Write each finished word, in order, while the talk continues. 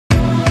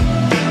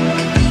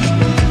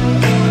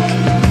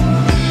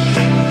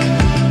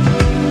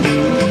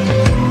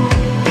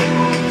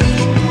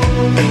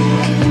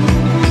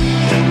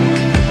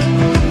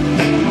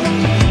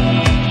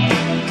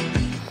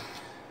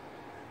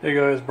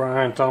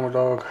Brian, Tommy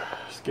Dog,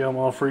 Scale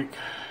Mall Freak.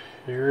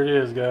 Here it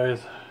is,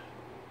 guys.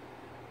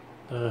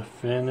 The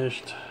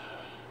finished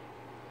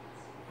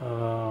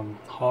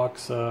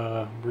Hawks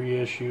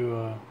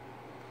reissue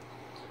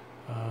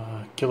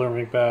Killer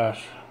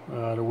McBASH,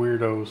 the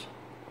Weird-Ohs.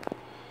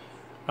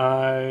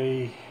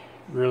 I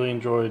really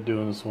enjoyed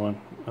doing this one.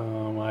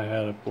 I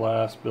had a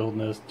blast building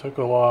this. Took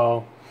a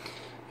while.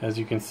 As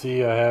you can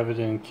see, I have it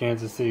in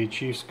Kansas City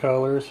Chiefs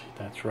colors.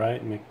 That's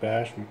right,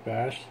 McBASH,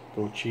 McBASH.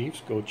 Go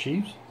Chiefs, go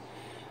Chiefs.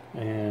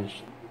 And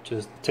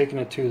just taking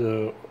it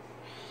to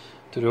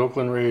the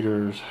Oakland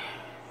Raiders,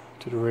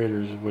 to the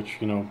Raiders, which,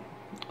 you know,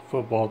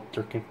 football,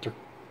 they're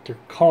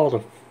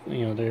called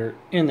they're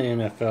in the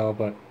NFL,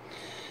 but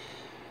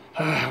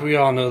we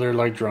all know they're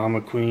like drama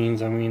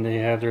queens. I mean, they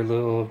have their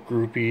little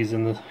groupies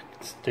in the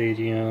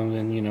stadium,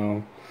 and you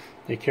know,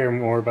 they care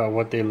more about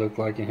what they look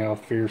like and how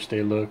fierce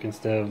they look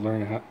instead of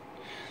learn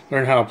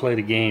how to play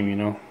the game, you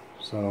know.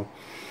 So,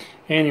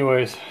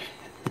 anyways,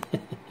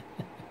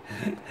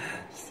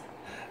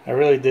 I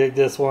really dig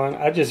this one.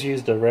 I just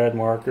used a red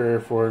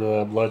marker for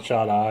the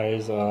bloodshot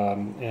eyes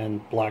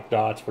and black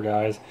dots for the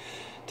eyes.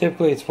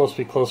 Typically, it's supposed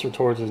to be closer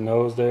towards his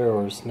nose there,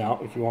 or his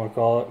snout, if you want to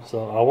call it.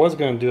 So I was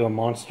going to do a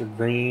monster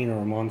green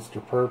or a monster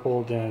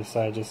purple. Then I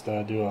decided just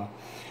to do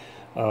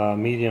a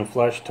medium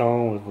flesh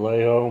tone with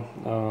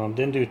Vallejo.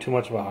 Didn't do too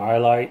much of a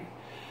highlight.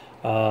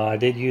 I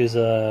did use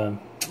for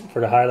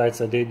the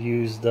highlights. I did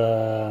use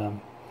the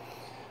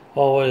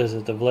what is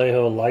it? The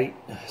Vallejo light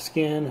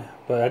skin,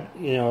 but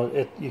you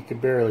know you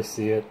could barely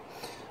see it.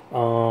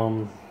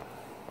 I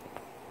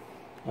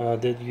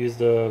did use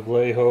the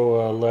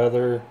Vallejo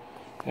leather,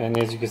 and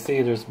as you can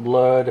see, there's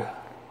blood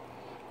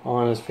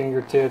on his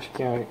fingertips.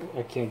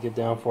 I can't get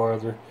down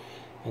farther,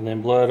 and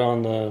then blood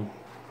on the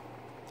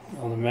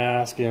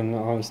mask and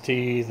on his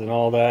teeth and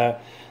all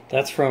that.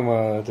 That's from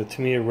the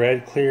Tamiya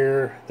Red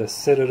Clear, the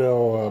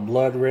Citadel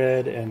Blood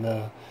Red, and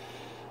the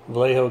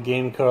Vallejo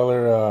Game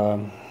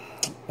Color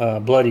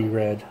Bloody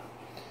Red.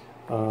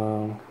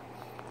 I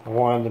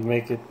wanted to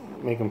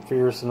make him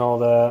fierce and all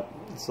that.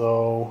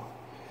 So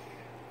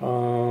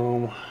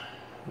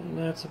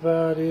that's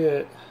about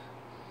it.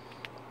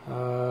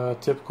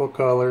 Typical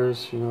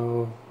colors, you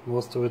know.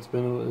 Most of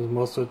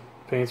the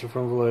paints are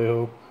from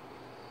Vallejo.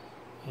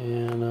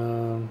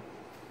 And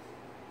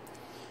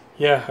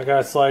yeah, I got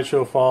a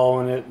slideshow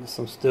following it,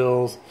 some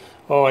stills.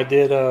 Oh, I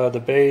did the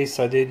base.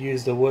 I did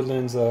use the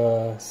Woodlands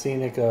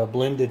Scenic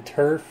blended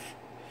turf,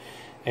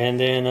 and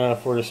then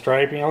for the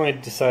striping, I only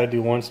decided to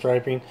do one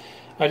striping.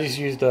 I just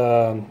used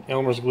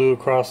Elmer's glue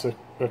across it,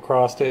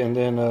 and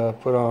then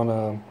put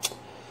on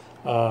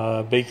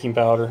baking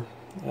powder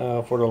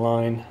for the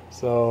line.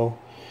 So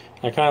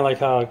I kind of like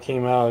how it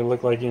came out. It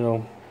looked like, you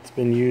know, it's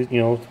been used, you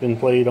know, it's been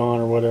played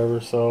on or whatever.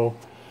 So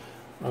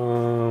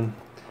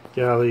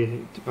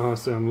golly,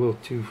 honestly, I'm a little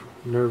too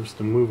nervous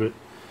to move it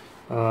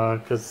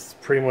because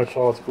pretty much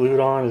all it's glued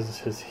on is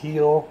his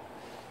heel,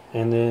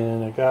 and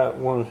then I got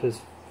one of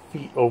his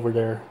feet over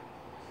there.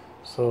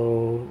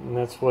 So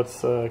that's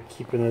what's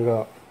keeping it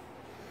up.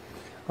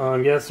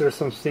 Yes, there's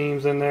some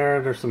seams in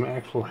there. There's some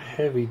actual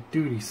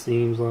heavy-duty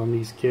seams on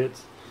these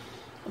kits.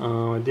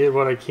 I did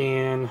what I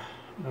can.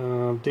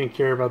 Didn't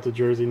care about the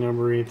jersey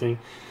number or anything.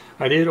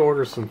 I did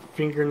order some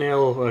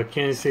fingernail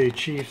Kansas City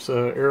Chiefs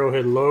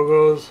Arrowhead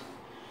logos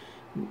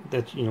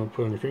that, you know,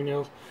 put on your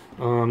fingernails.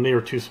 They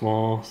were too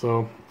small,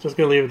 so just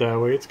gonna leave it that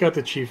way. It's got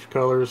the Chief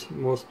colors,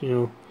 most, you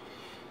know,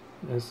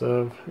 and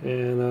stuff.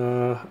 And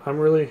I'm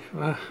really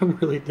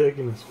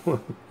digging this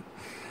one.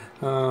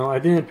 I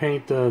didn't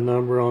paint the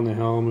number on the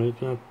helmet.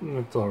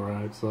 That's all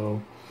right.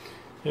 So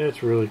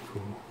it's really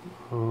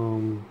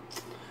cool.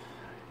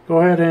 Go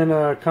ahead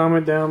and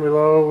comment down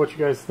below what you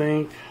guys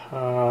think.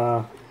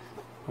 I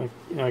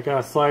got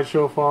a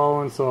slideshow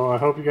following, so I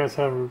hope you guys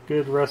have a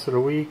good rest of the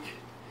week.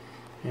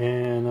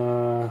 And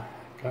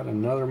got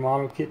another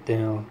model kit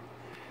down.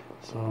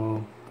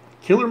 So,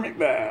 Killer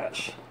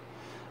McBASH.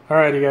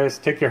 Alright, you guys,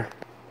 take care.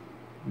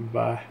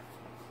 Bye.